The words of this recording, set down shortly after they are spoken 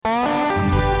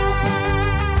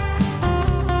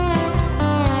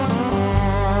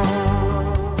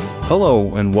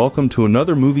Hello, and welcome to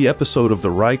another movie episode of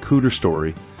The Ry Cooder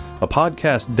Story, a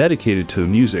podcast dedicated to the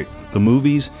music, the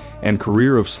movies, and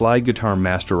career of slide guitar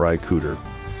master Ry Cooder.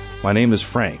 My name is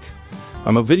Frank.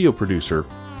 I'm a video producer,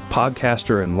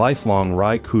 podcaster, and lifelong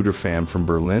Ry Cooder fan from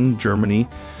Berlin, Germany,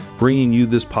 bringing you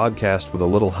this podcast with a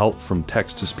little help from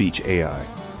text-to-speech AI.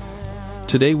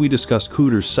 Today we discuss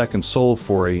Cooder's second solo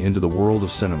foray into the world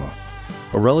of cinema,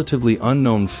 a relatively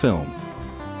unknown film,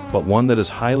 but one that is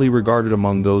highly regarded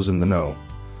among those in the know.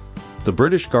 The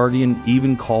British Guardian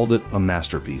even called it a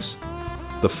masterpiece.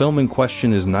 The film in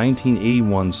question is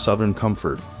 1981's Southern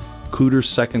Comfort, Cooder's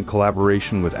second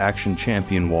collaboration with action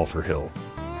champion Walter Hill.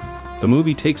 The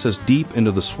movie takes us deep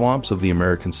into the swamps of the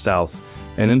American South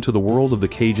and into the world of the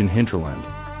Cajun hinterland.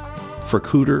 For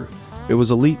Cooder, it was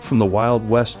a leap from the Wild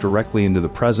West directly into the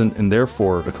present and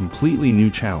therefore a completely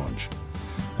new challenge.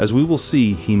 As we will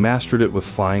see, he mastered it with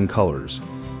flying colors.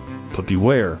 But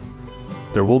beware,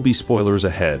 there will be spoilers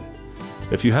ahead.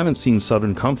 If you haven't seen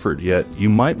Southern Comfort yet, you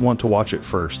might want to watch it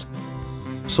first.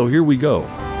 So here we go.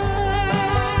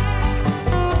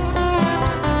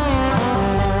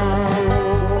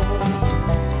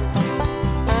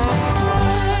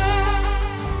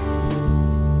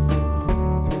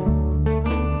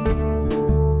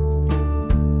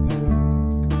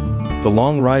 The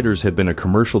Long Riders had been a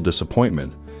commercial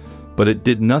disappointment, but it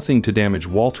did nothing to damage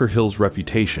Walter Hill's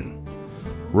reputation.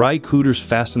 Ry Cooder's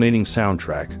fascinating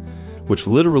soundtrack, which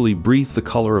literally breathed the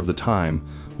color of the time,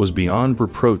 was beyond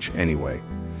reproach anyway.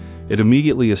 It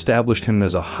immediately established him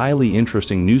as a highly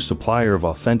interesting new supplier of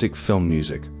authentic film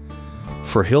music.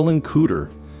 For Hill and Cooder,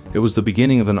 it was the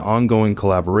beginning of an ongoing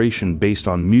collaboration based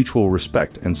on mutual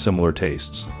respect and similar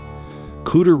tastes.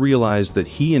 Cooder realized that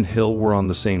he and Hill were on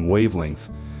the same wavelength,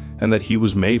 and that he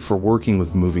was made for working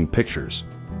with moving pictures.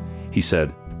 He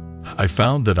said, I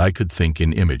found that I could think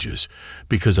in images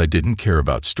because I didn't care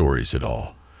about stories at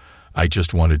all. I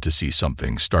just wanted to see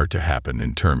something start to happen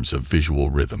in terms of visual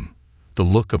rhythm, the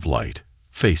look of light,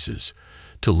 faces,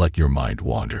 to let your mind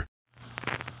wander.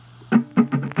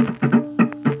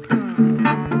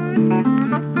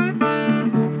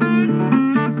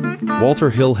 Walter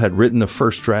Hill had written the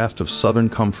first draft of Southern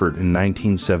Comfort in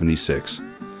 1976.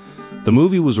 The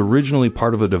movie was originally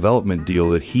part of a development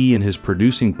deal that he and his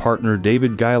producing partner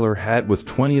David Giler had with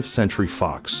 20th Century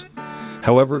Fox.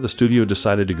 However, the studio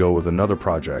decided to go with another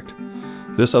project.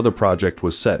 This other project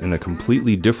was set in a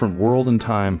completely different world and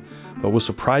time, but was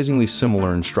surprisingly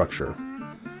similar in structure.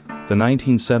 The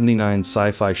 1979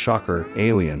 sci-fi shocker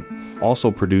Alien,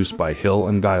 also produced by Hill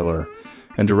and Giler,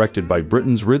 and directed by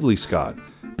Britain's Ridley Scott,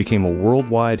 became a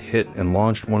worldwide hit and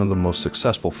launched one of the most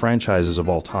successful franchises of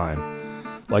all time.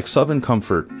 Like Southern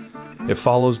Comfort, it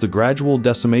follows the gradual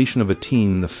decimation of a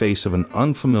teen in the face of an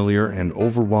unfamiliar and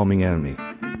overwhelming enemy.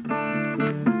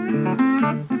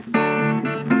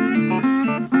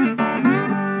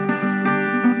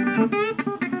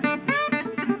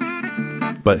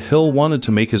 But Hill wanted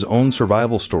to make his own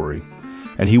survival story,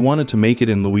 and he wanted to make it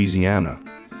in Louisiana.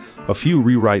 A few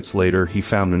rewrites later, he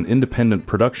found an independent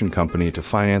production company to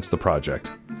finance the project.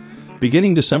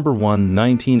 Beginning December 1,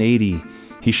 1980,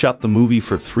 he shot the movie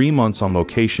for 3 months on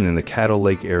location in the Caddo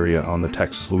Lake area on the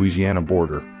Texas-Louisiana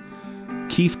border.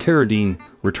 Keith Carradine,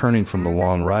 returning from the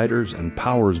Long Riders, and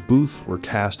Powers Booth were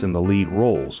cast in the lead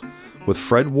roles, with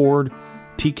Fred Ward,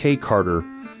 T.K. Carter,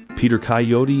 Peter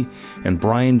Coyote, and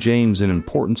Brian James in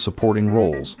important supporting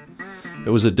roles. It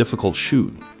was a difficult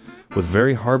shoot, with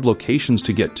very hard locations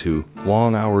to get to,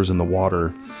 long hours in the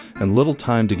water, and little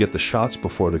time to get the shots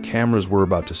before the cameras were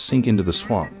about to sink into the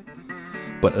swamp.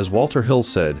 But as Walter Hill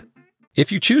said,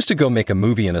 if you choose to go make a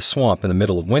movie in a swamp in the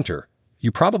middle of winter,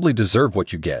 you probably deserve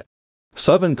what you get.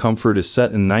 Southern Comfort is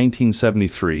set in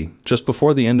 1973, just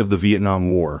before the end of the Vietnam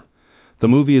War. The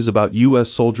movie is about U.S.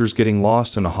 soldiers getting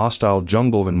lost in a hostile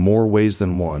jungle in more ways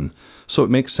than one, so it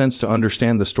makes sense to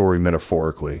understand the story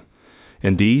metaphorically.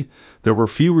 Indeed, there were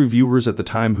few reviewers at the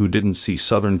time who didn't see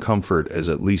Southern Comfort as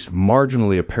at least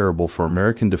marginally a parable for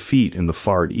American defeat in the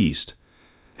Far East.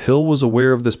 Hill was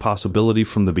aware of this possibility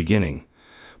from the beginning,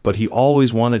 but he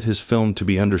always wanted his film to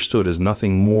be understood as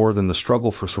nothing more than the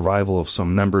struggle for survival of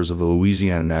some members of the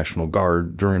Louisiana National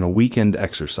Guard during a weekend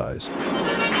exercise.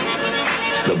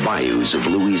 The bayous of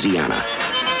Louisiana,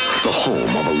 the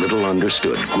home of a little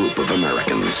understood group of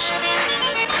Americans.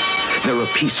 They're a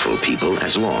peaceful people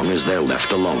as long as they're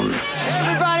left alone.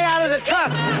 Everybody out of the truck!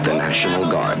 The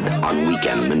National Guard on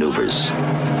weekend maneuvers.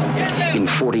 In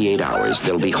 48 hours,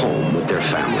 they'll be home with their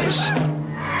families.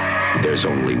 There's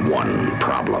only one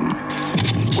problem.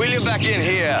 Wheel you back in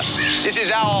here. This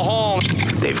is our home.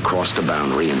 They've crossed the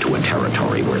boundary into a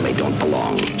territory where they don't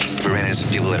belong. We ran into some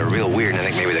people that are real weird, and I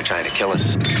think maybe they're trying to kill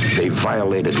us. They've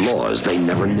violated laws they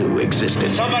never knew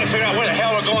existed. Somebody figure out where the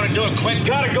hell we're going and do it quick.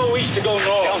 Gotta go east to go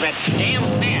north. Hell's that damn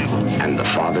thing. And the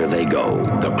farther they go,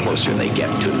 the closer they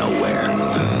get to nowhere.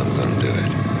 I'm gonna do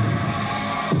it.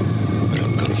 But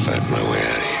I'm gonna fight my way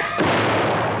out of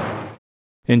here.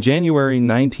 In January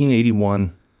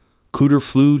 1981, Cooder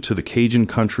flew to the Cajun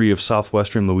country of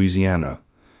southwestern Louisiana.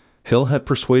 Hill had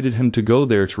persuaded him to go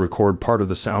there to record part of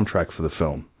the soundtrack for the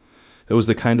film. It was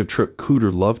the kind of trip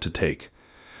Cooder loved to take.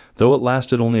 Though it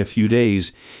lasted only a few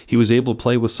days, he was able to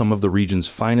play with some of the region's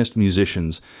finest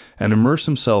musicians and immerse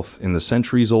himself in the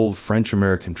centuries-old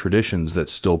French-American traditions that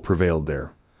still prevailed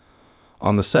there.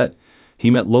 On the set,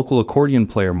 he met local accordion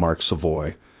player Marc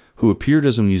Savoy, who appeared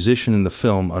as a musician in the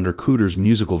film under Cooder's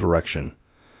musical direction.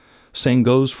 Same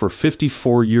goes for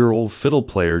 54-year-old fiddle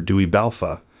player Dewey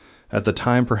Balfa, at the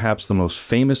time perhaps the most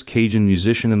famous Cajun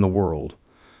musician in the world.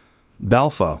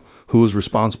 Balfa, who was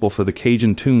responsible for the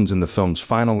Cajun tunes in the film's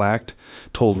final act,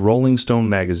 told Rolling Stone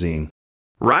magazine,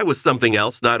 "Ry was something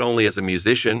else not only as a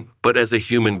musician, but as a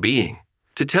human being.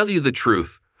 To tell you the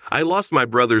truth, I lost my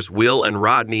brothers Will and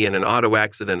Rodney in an auto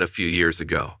accident a few years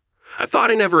ago. I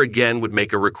thought I never again would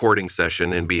make a recording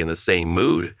session and be in the same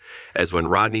mood as when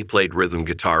Rodney played rhythm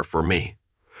guitar for me.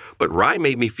 But Ry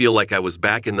made me feel like I was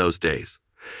back in those days.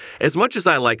 As much as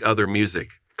I like other music,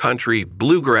 country,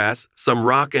 bluegrass, some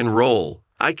rock and roll,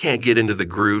 I can't get into the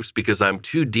grooves because I'm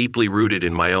too deeply rooted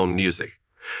in my own music.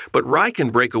 But Ry can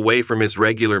break away from his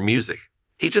regular music.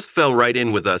 He just fell right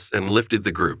in with us and lifted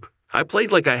the group. I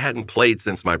played like I hadn't played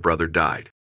since my brother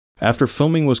died." After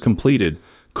filming was completed,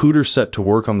 Cooder set to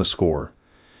work on the score.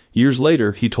 Years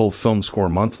later, he told Film Score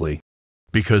Monthly,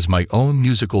 Because my own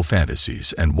musical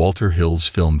fantasies and Walter Hill's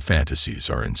film fantasies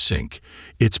are in sync,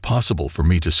 it's possible for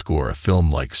me to score a film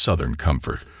like Southern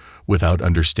Comfort without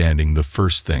understanding the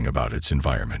first thing about its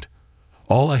environment.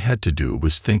 All I had to do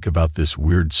was think about this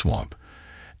weird swamp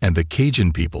and the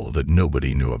Cajun people that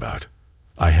nobody knew about.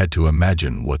 I had to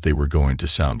imagine what they were going to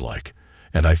sound like,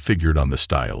 and I figured on the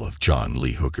style of John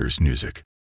Lee Hooker's music.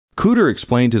 Cooder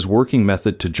explained his working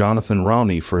method to Jonathan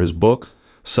Rowney for his book,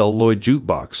 Celluloid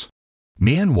Jukebox.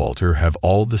 Me and Walter have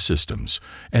all the systems,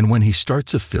 and when he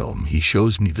starts a film, he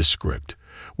shows me the script,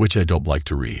 which I don't like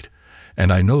to read,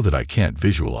 and I know that I can't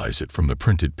visualize it from the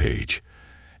printed page,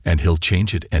 and he'll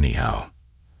change it anyhow.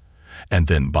 And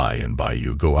then by and by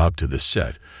you go out to the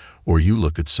set, or you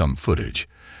look at some footage,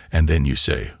 and then you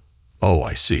say, "Oh,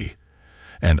 I see,"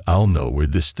 and I'll know where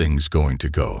this thing's going to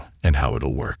go and how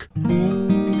it'll work.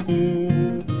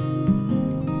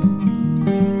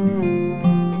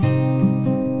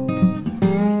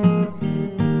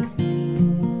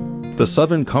 The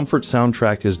Southern Comfort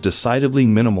soundtrack is decidedly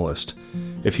minimalist.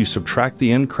 If you subtract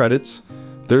the end credits,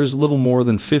 there is little more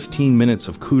than 15 minutes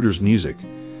of Cooder's music,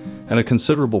 and a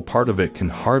considerable part of it can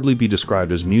hardly be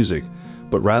described as music,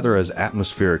 but rather as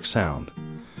atmospheric sound.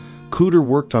 Cooder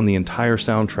worked on the entire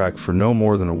soundtrack for no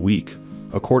more than a week,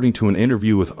 according to an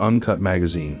interview with Uncut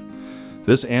magazine.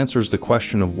 This answers the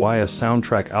question of why a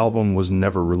soundtrack album was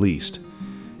never released.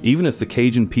 Even if the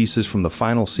Cajun pieces from the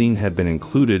final scene had been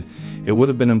included, it would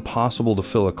have been impossible to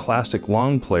fill a classic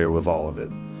long player with all of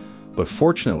it. But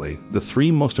fortunately, the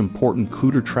three most important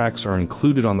Cooder tracks are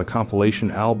included on the compilation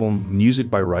album Music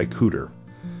by Ry Cooder.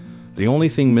 The only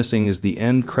thing missing is the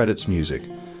end credits music,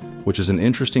 which is an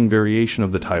interesting variation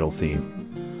of the title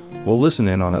theme. We'll listen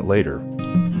in on it later.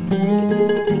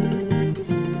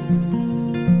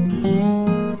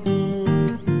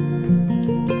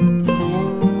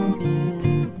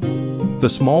 The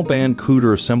small band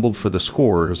Cooder assembled for the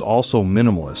score is also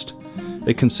minimalist.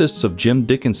 It consists of Jim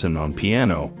Dickinson on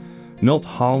piano, Milt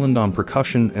Holland on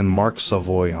percussion, and Marc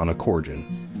Savoy on accordion.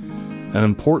 An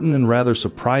important and rather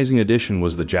surprising addition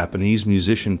was the Japanese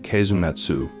musician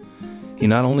Kazumatsu. He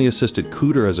not only assisted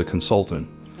Cooder as a consultant,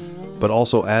 but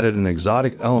also added an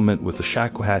exotic element with the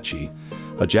shakuhachi,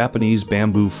 a Japanese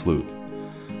bamboo flute.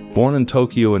 Born in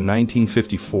Tokyo in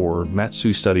 1954,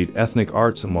 Matsu studied ethnic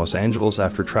arts in Los Angeles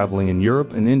after traveling in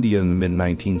Europe and India in the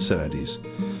mid-1970s.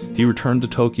 He returned to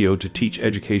Tokyo to teach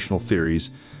educational theories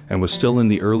and was still in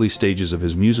the early stages of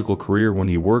his musical career when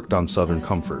he worked on Southern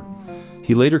Comfort.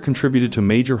 He later contributed to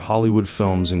major Hollywood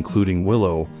films including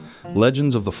Willow,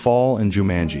 Legends of the Fall, and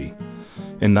Jumanji.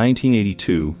 In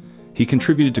 1982, he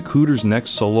contributed to Cooder's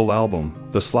next solo album,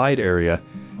 The Slide Area,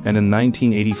 and in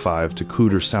 1985 to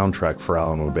Cooder's soundtrack for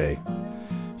Alamo Bay.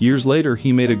 Years later,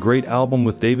 he made a great album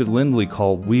with David Lindley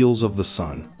called Wheels of the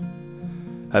Sun.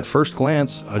 At first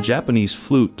glance, a Japanese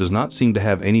flute does not seem to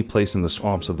have any place in the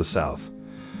swamps of the South.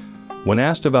 When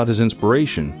asked about his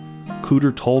inspiration,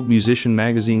 Cooder told Musician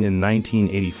magazine in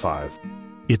 1985,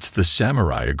 "It's the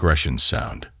samurai aggression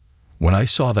sound. When I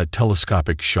saw that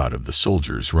telescopic shot of the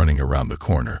soldiers running around the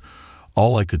corner,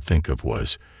 all I could think of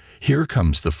was, here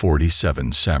comes the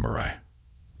 47 samurai.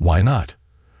 Why not?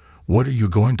 What are you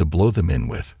going to blow them in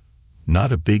with?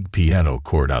 Not a big piano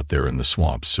chord out there in the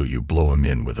swamps, so you blow them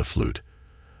in with a flute.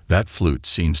 That flute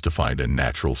seems to find a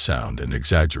natural sound and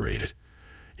exaggerate it.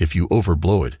 If you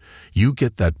overblow it, you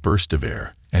get that burst of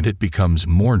air, and it becomes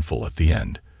mournful at the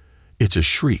end. It's a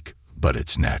shriek, but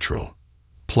it's natural.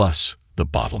 Plus, the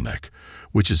bottleneck,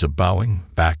 which is a bowing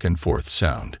back and forth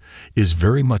sound, is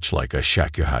very much like a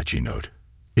shakuhachi note.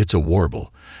 It's a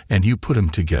warble, and you put them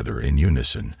together in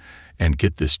unison and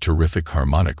get this terrific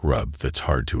harmonic rub that's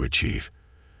hard to achieve.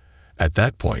 At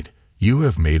that point, you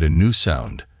have made a new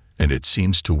sound, and it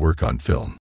seems to work on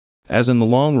film." As in The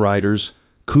Long Riders,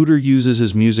 Cooder uses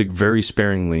his music very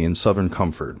sparingly in Southern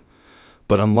Comfort.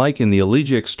 But unlike in the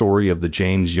elegiac story of the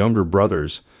James younger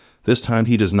brothers, this time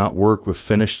he does not work with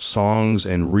finished songs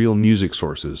and real music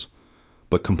sources,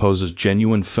 but composes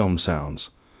genuine film sounds.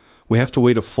 We have to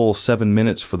wait a full 7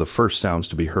 minutes for the first sounds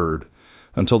to be heard,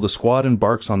 until the squad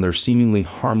embarks on their seemingly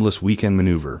harmless weekend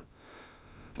maneuver.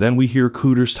 Then we hear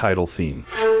Cooder's title theme.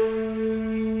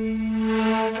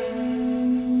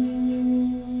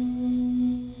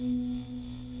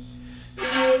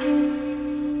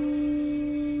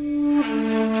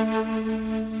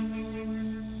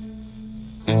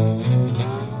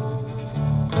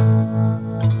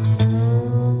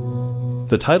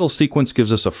 The title sequence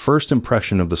gives us a first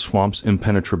impression of the swamp's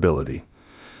impenetrability.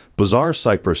 Bizarre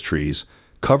cypress trees,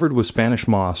 covered with Spanish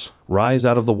moss, rise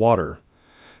out of the water.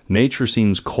 Nature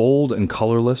seems cold and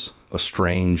colorless, a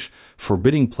strange,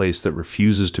 forbidding place that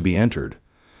refuses to be entered.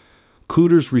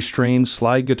 Cooder's restrained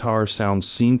slide guitar sounds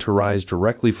seem to rise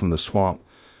directly from the swamp,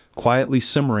 quietly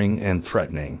simmering and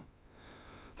threatening.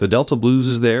 The Delta blues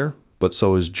is there, but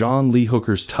so is John Lee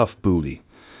Hooker's tough booty.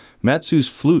 Matsu's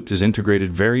flute is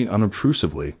integrated very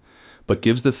unobtrusively, but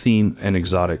gives the theme an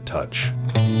exotic touch.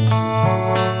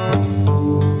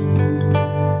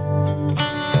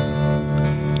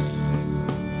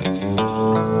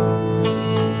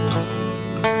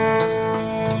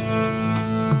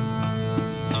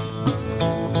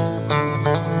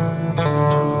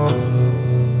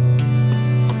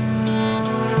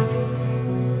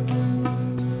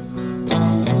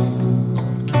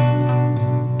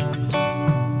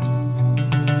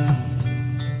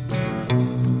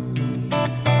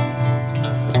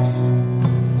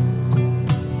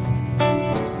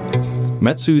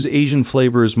 Metsu's Asian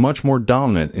flavor is much more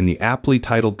dominant in the aptly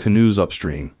titled Canoes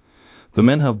Upstream. The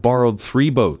men have borrowed 3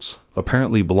 boats,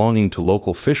 apparently belonging to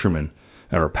local fishermen,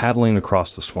 and are paddling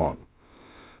across the swamp.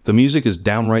 The music is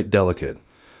downright delicate,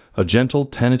 a gentle,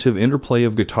 tentative interplay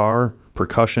of guitar,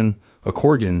 percussion,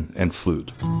 accordion, and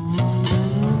flute.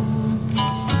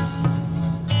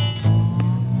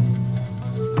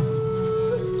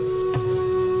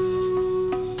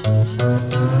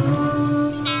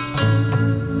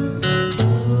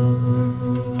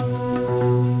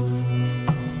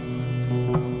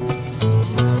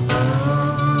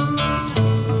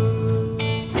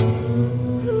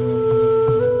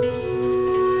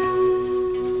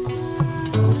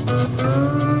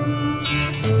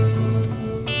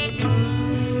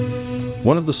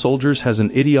 One of the soldiers has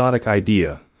an idiotic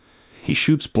idea. He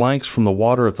shoots blanks from the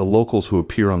water at the locals who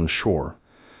appear on the shore.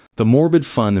 The morbid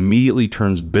fun immediately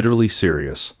turns bitterly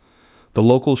serious. The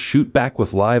locals shoot back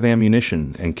with live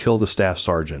ammunition and kill the staff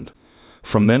sergeant.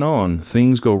 From then on,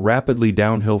 things go rapidly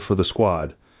downhill for the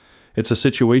squad. It's a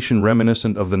situation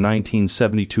reminiscent of the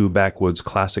 1972 backwoods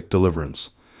classic Deliverance.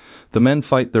 The men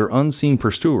fight their unseen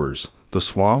pursuers, the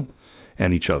swamp,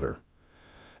 and each other.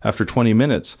 After 20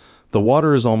 minutes, the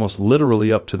water is almost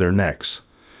literally up to their necks.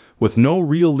 With no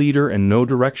real leader and no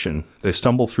direction, they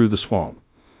stumble through the swamp.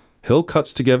 Hill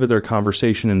cuts together their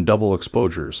conversation in double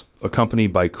exposures,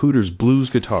 accompanied by Cooder's blues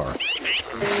guitar.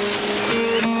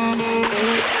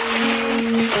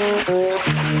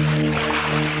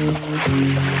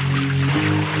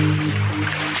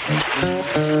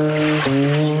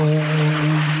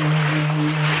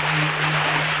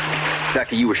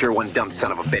 Ducky, you were sure one dumb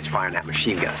son of a bitch firing that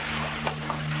machine gun.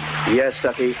 Yes,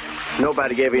 Ducky.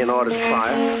 Nobody gave you an order to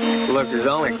fire. Look, there's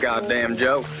only a goddamn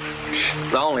joke.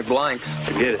 The only blanks.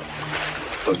 Forget it.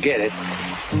 Forget it?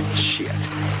 Shit.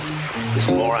 This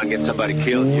moron gets somebody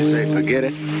killed and you say forget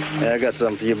it? Yeah, I got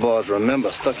something for you boys to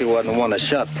remember. Stucky wasn't the one that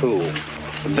shot Poole.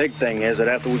 The big thing is that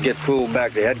after we get pulled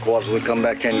back to headquarters, we come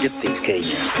back here and get these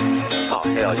Cajuns. Oh,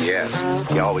 hell yes.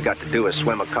 Yeah, all we got to do is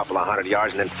swim a couple of 100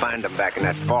 yards and then find them back in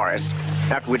that forest.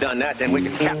 After we've done that, then we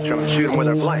can capture them and shoot them with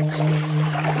our blanks.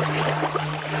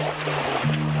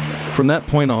 From that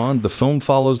point on, the film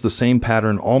follows the same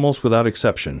pattern almost without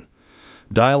exception.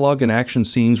 Dialogue and action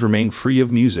scenes remain free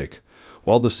of music,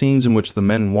 while the scenes in which the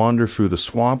men wander through the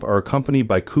swamp are accompanied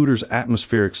by Cooder's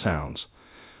atmospheric sounds.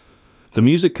 The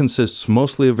music consists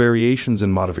mostly of variations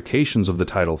and modifications of the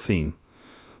title theme.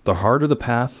 The harder the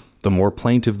path, the more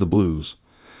plaintive the blues.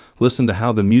 Listen to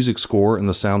how the music score and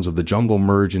the sounds of the jungle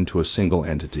merge into a single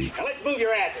entity. Now let's move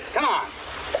your asses. Come on.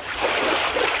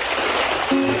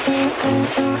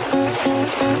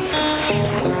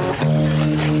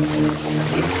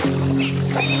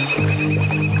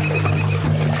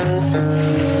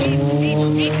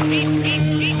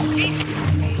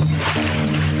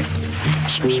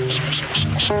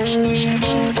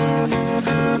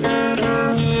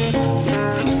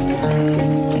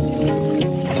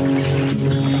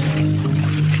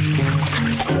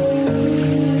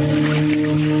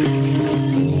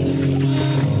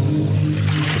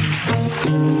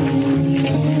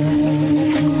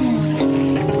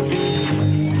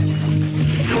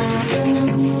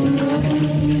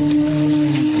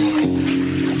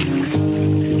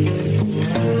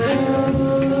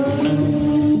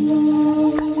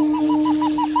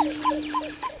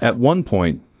 At one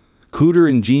point, Cooder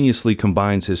ingeniously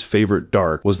combines his favorite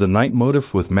dark was the night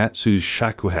motif with Matsu's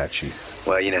shakuhachi.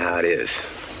 Well, you know how it is.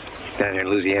 Down here in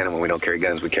Louisiana, when we don't carry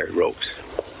guns, we carry ropes.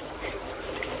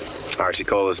 RC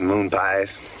Colas and moon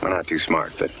pies, we're not too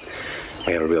smart, but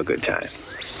we have a real good time.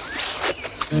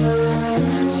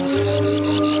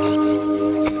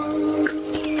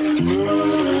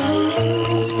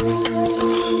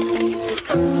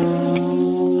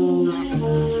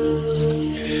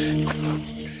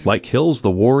 Like Hills,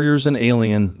 The Warriors, and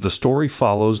Alien, the story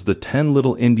follows the 10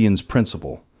 Little Indians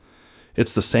principle.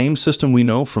 It's the same system we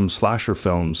know from slasher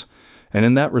films, and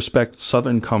in that respect,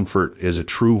 Southern Comfort is a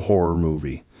true horror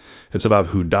movie. It's about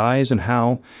who dies and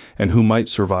how, and who might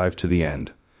survive to the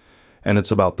end. And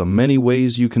it's about the many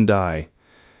ways you can die,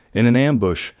 in an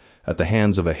ambush, at the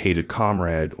hands of a hated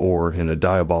comrade, or in a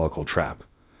diabolical trap.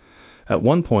 At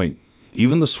one point,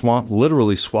 even the swamp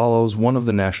literally swallows one of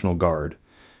the National Guard.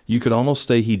 You could almost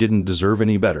say he didn't deserve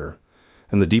any better,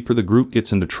 and the deeper the group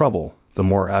gets into trouble, the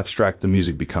more abstract the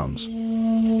music becomes.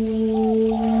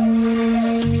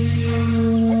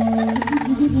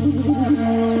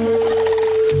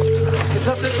 It's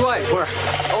up this way. Where?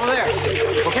 Over there.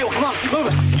 Okay, well, come on, keep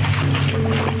moving.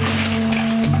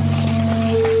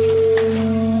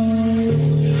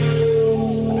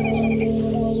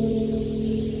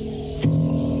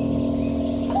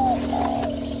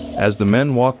 As the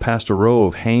men walk past a row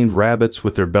of hanged rabbits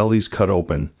with their bellies cut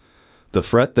open, the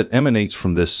threat that emanates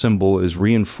from this symbol is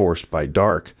reinforced by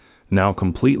dark, now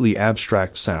completely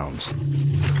abstract sounds.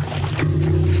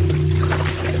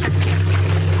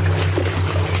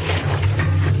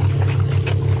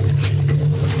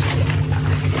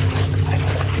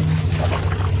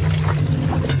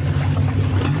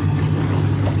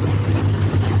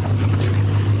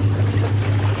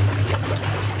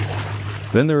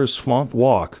 Then there is Swamp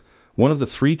Walk, one of the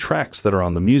 3 tracks that are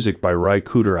on the Music by Ry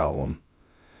Cooder album.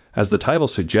 As the title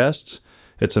suggests,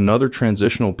 it's another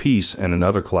transitional piece and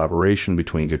another collaboration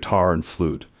between guitar and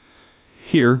flute.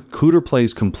 Here, Cooder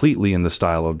plays completely in the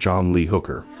style of John Lee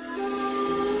Hooker.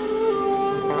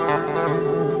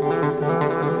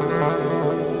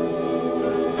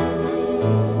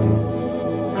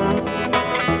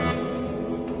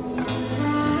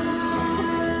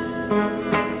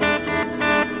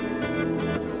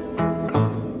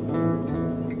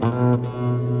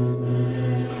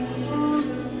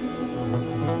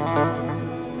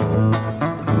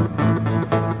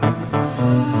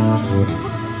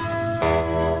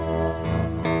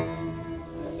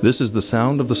 This is the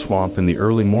sound of the swamp in the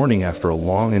early morning after a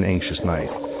long and anxious night.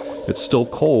 It's still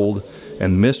cold,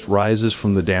 and mist rises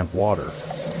from the damp water.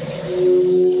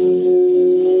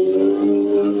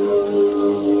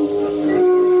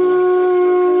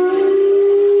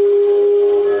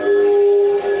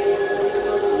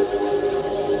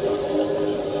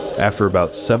 After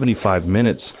about 75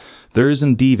 minutes, there is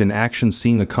indeed an action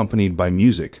scene accompanied by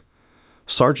music.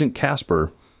 Sergeant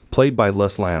Casper, played by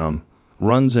Les Lanham,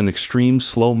 runs in extreme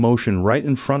slow motion right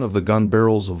in front of the gun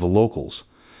barrels of the locals.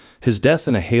 His death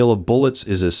in a hail of bullets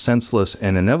is as senseless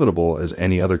and inevitable as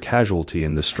any other casualty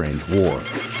in this strange war.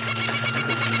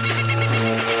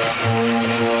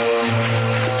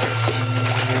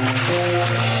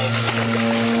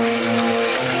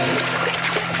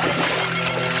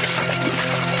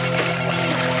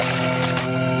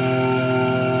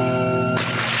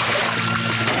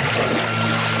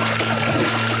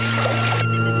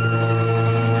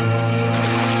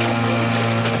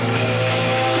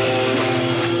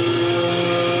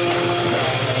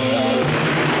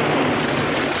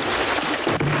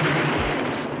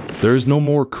 There is no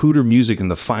more Cooter music in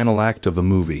the final act of the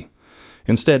movie.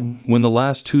 Instead, when the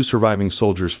last two surviving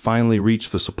soldiers finally reach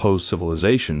the supposed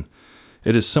civilization,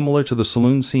 it is similar to the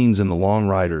saloon scenes in The Long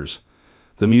Riders.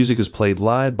 The music is played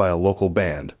live by a local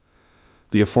band.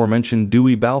 The aforementioned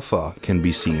Dewey Balfa can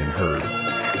be seen and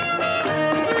heard.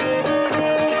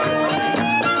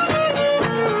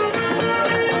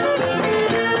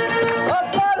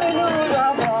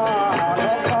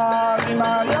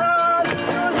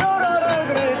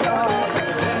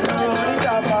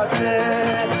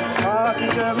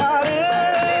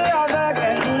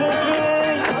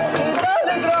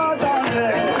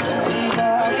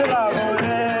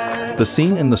 The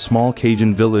scene in the small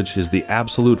Cajun village is the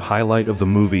absolute highlight of the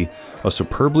movie, a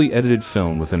superbly edited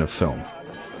film within a film.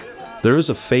 There is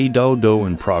a fado-do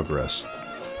in progress,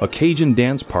 a Cajun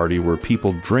dance party where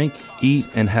people drink, eat,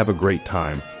 and have a great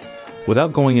time.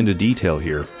 Without going into detail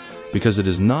here, because it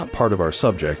is not part of our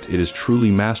subject, it is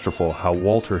truly masterful how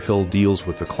Walter Hill deals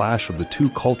with the clash of the two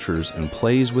cultures and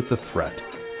plays with the threat.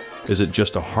 Is it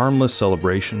just a harmless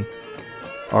celebration?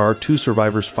 Are our two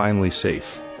survivors finally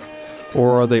safe?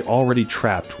 Or are they already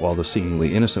trapped while the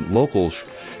seemingly innocent locals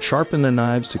sharpen their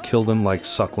knives to kill them like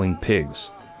suckling pigs?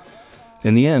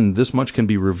 In the end, this much can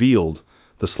be revealed.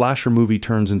 The slasher movie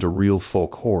turns into real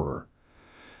folk horror.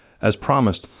 As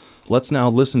promised, let's now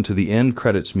listen to the end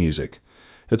credits music.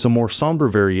 It's a more somber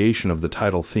variation of the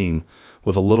title theme,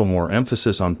 with a little more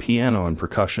emphasis on piano and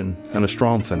percussion, and a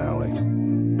strong finale.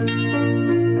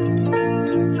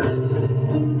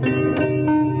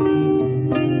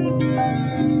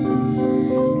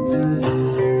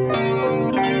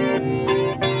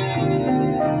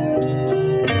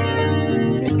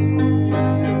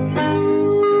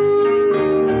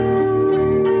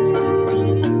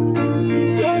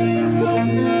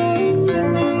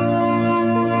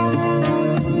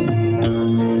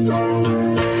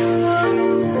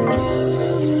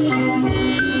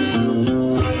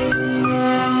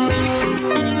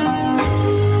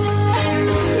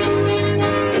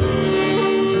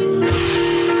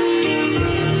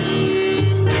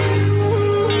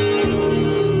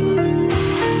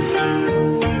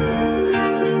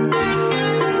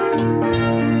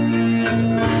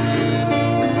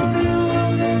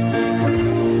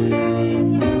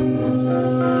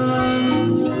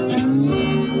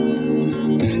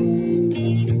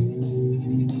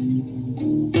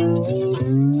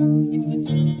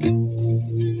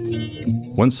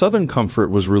 When Southern Comfort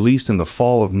was released in the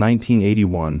fall of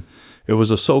 1981, it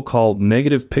was a so-called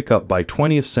negative pickup by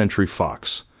 20th Century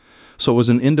Fox, so it was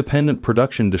an independent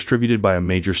production distributed by a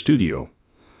major studio.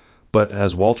 But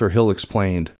as Walter Hill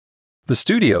explained, the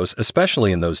studios,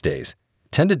 especially in those days,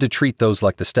 tended to treat those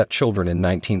like the stepchildren in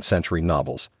 19th century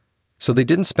novels, so they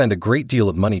didn't spend a great deal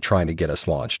of money trying to get us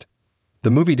launched. The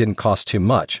movie didn't cost too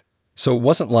much, so it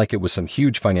wasn't like it was some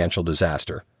huge financial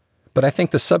disaster. But I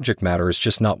think the subject matter is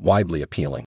just not widely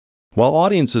appealing. While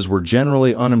audiences were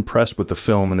generally unimpressed with the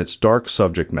film and its dark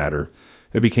subject matter,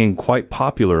 it became quite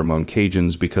popular among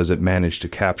Cajuns because it managed to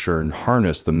capture and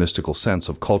harness the mystical sense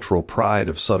of cultural pride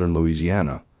of southern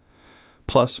Louisiana.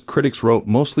 Plus, critics wrote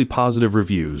mostly positive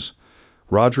reviews.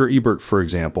 Roger Ebert, for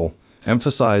example,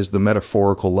 emphasized the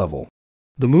metaphorical level.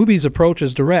 The movie's approach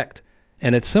is direct,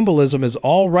 and its symbolism is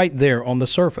all right there on the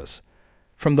surface.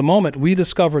 From the moment we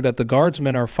discover that the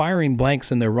guardsmen are firing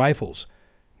blanks in their rifles,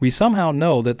 we somehow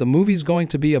know that the movie's going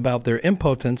to be about their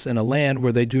impotence in a land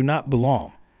where they do not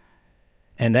belong.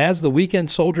 And as the weekend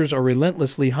soldiers are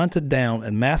relentlessly hunted down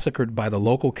and massacred by the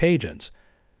local Cajuns,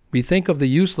 we think of the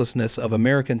uselessness of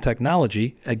American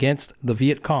technology against the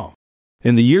Viet Cong.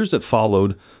 In the years that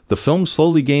followed, the film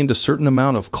slowly gained a certain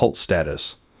amount of cult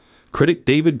status. Critic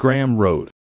David Graham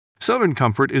wrote, Southern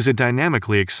Comfort is a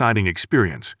dynamically exciting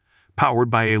experience, powered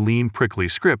by a lean, prickly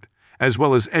script, as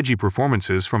well as edgy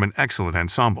performances from an excellent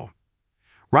ensemble.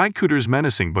 Ry Cooder's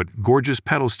menacing but gorgeous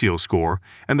pedal steel score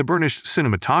and the burnished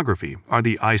cinematography are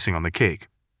the icing on the cake.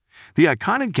 The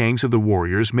iconic gangs of the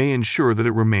Warriors may ensure that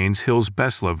it remains Hill's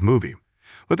best-loved movie,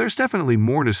 but there's definitely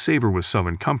more to savor with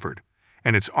Southern Comfort,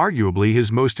 and it's arguably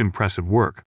his most impressive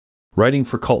work. Writing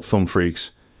for Cult Film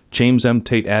Freaks, James M.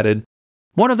 Tate added,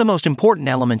 One of the most important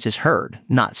elements is heard,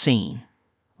 not seen.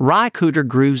 Ry Cooder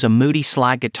grooves a moody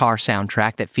slide guitar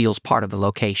soundtrack that feels part of the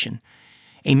location,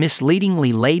 a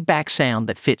misleadingly laid-back sound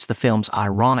that fits the film's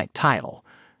ironic title,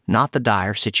 not the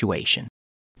dire situation.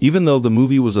 Even though the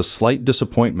movie was a slight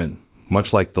disappointment,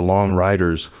 much like The Long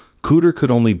Riders, Cooder could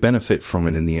only benefit from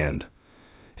it in the end.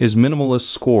 His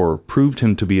minimalist score proved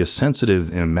him to be a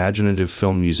sensitive and imaginative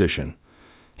film musician.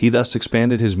 He thus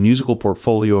expanded his musical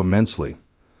portfolio immensely.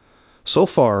 So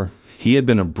far, he had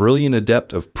been a brilliant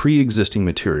adept of pre-existing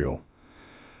material.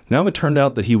 Now it turned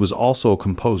out that he was also a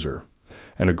composer,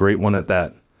 and a great one at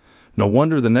that. No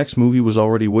wonder the next movie was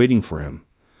already waiting for him.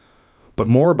 But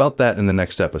more about that in the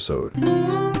next episode.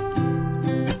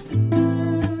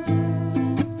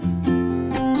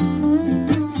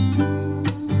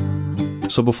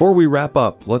 So before we wrap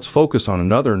up, let's focus on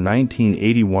another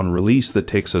 1981 release that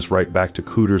takes us right back to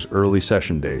Cooder's early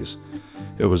session days.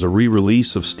 It was a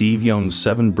re-release of Steve Young's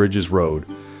Seven Bridges Road,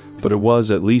 but it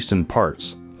was, at least in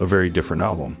parts, a very different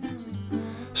album.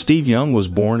 Steve Young was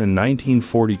born in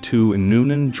 1942 in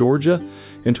Newnan, Georgia,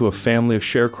 into a family of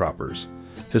sharecroppers.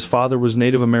 His father was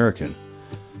Native American.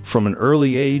 From an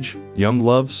early age, Young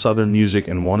loved Southern music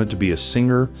and wanted to be a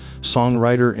singer,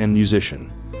 songwriter, and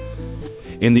musician.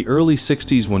 In the early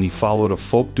 60s, when he followed a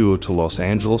folk duo to Los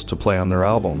Angeles to play on their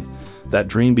album, that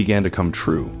dream began to come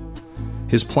true.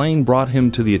 His playing brought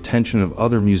him to the attention of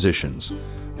other musicians.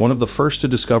 One of the first to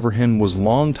discover him was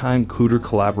longtime Cooder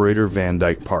collaborator Van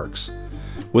Dyke Parks.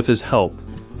 With his help,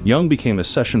 Young became a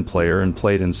session player and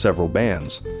played in several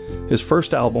bands. His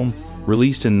first album,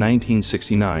 released in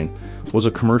 1969, was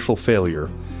a commercial failure,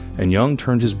 and Young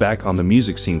turned his back on the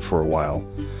music scene for a while.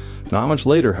 Not much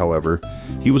later, however,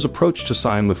 he was approached to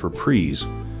sign with Reprise,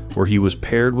 where he was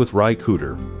paired with Ry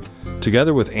Cooder.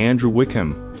 Together with Andrew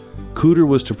Wickham, Cooder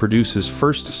was to produce his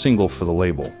first single for the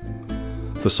label.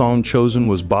 The song chosen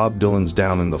was Bob Dylan's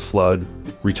Down in the Flood,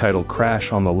 retitled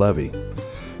Crash on the Levee.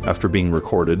 After being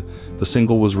recorded, the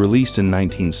single was released in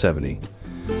 1970.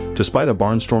 Despite a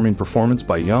barnstorming performance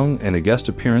by Young and a guest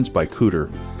appearance by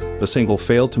Cooder, the single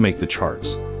failed to make the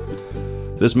charts.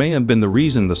 This may have been the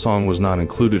reason the song was not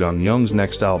included on Young's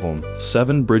next album,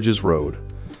 Seven Bridges Road.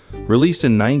 Released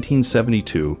in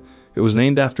 1972, it was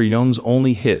named after Young's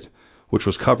only hit, which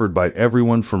was covered by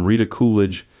everyone from Rita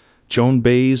Coolidge, Joan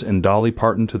Baez, and Dolly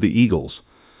Parton to the Eagles.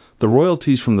 The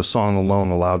royalties from the song alone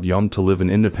allowed Young to live an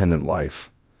independent life.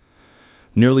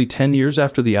 Nearly 10 years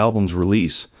after the album's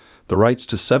release, the rights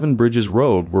to Seven Bridges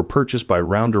Road were purchased by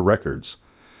Rounder Records.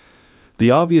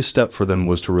 The obvious step for them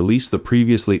was to release the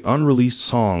previously unreleased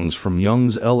songs from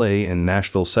Young's LA and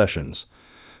Nashville sessions.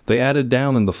 They added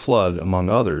Down in the Flood, among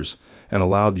others, and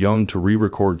allowed Young to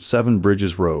re-record Seven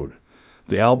Bridges Road.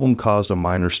 The album caused a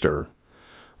minor stir.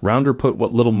 Rounder put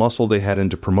what little muscle they had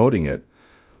into promoting it,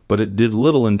 but it did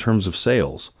little in terms of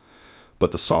sales.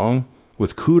 But the song,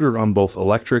 with Cooder on both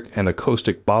electric and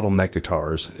acoustic bottleneck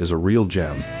guitars, is a real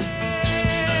gem.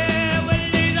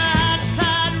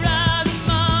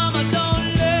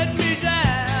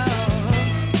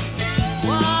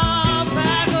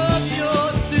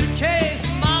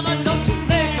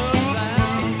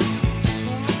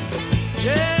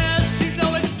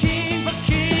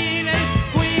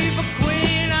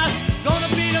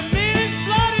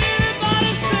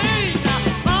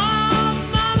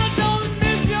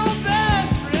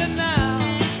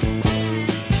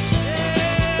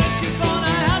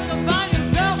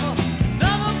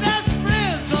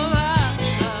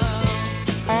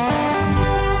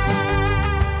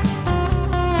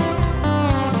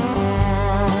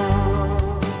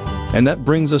 And that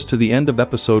brings us to the end of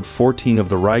episode 14 of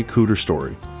the Ry Cooder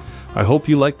story. I hope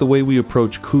you like the way we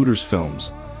approach Cooder's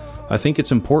films. I think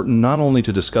it's important not only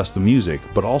to discuss the music,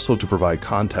 but also to provide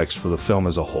context for the film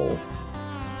as a whole.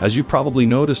 As you probably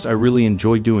noticed, I really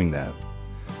enjoy doing that.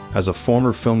 As a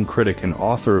former film critic and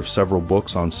author of several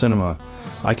books on cinema,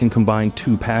 I can combine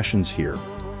two passions here.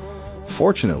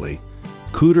 Fortunately,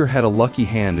 Cooder had a lucky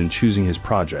hand in choosing his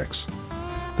projects.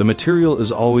 The material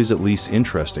is always at least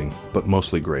interesting, but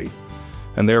mostly great,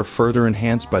 and they are further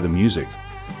enhanced by the music.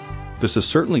 This is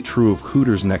certainly true of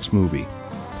Cooder's next movie,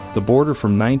 The Border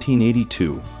from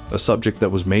 1982, a subject that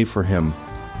was made for him,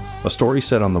 a story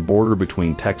set on the border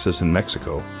between Texas and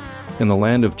Mexico, in the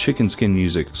land of chicken skin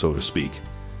music, so to speak.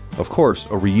 Of course,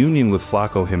 a reunion with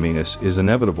Flaco Jimenez is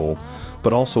inevitable,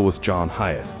 but also with John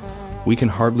Hyatt. We can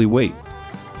hardly wait.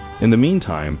 In the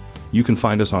meantime, you can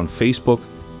find us on Facebook,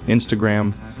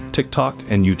 Instagram, TikTok,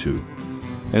 and YouTube.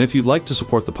 And if you'd like to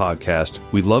support the podcast,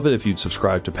 we'd love it if you'd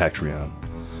subscribe to Patreon.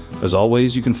 As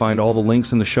always, you can find all the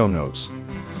links in the show notes.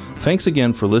 Thanks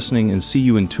again for listening, and see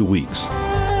you in 2 weeks.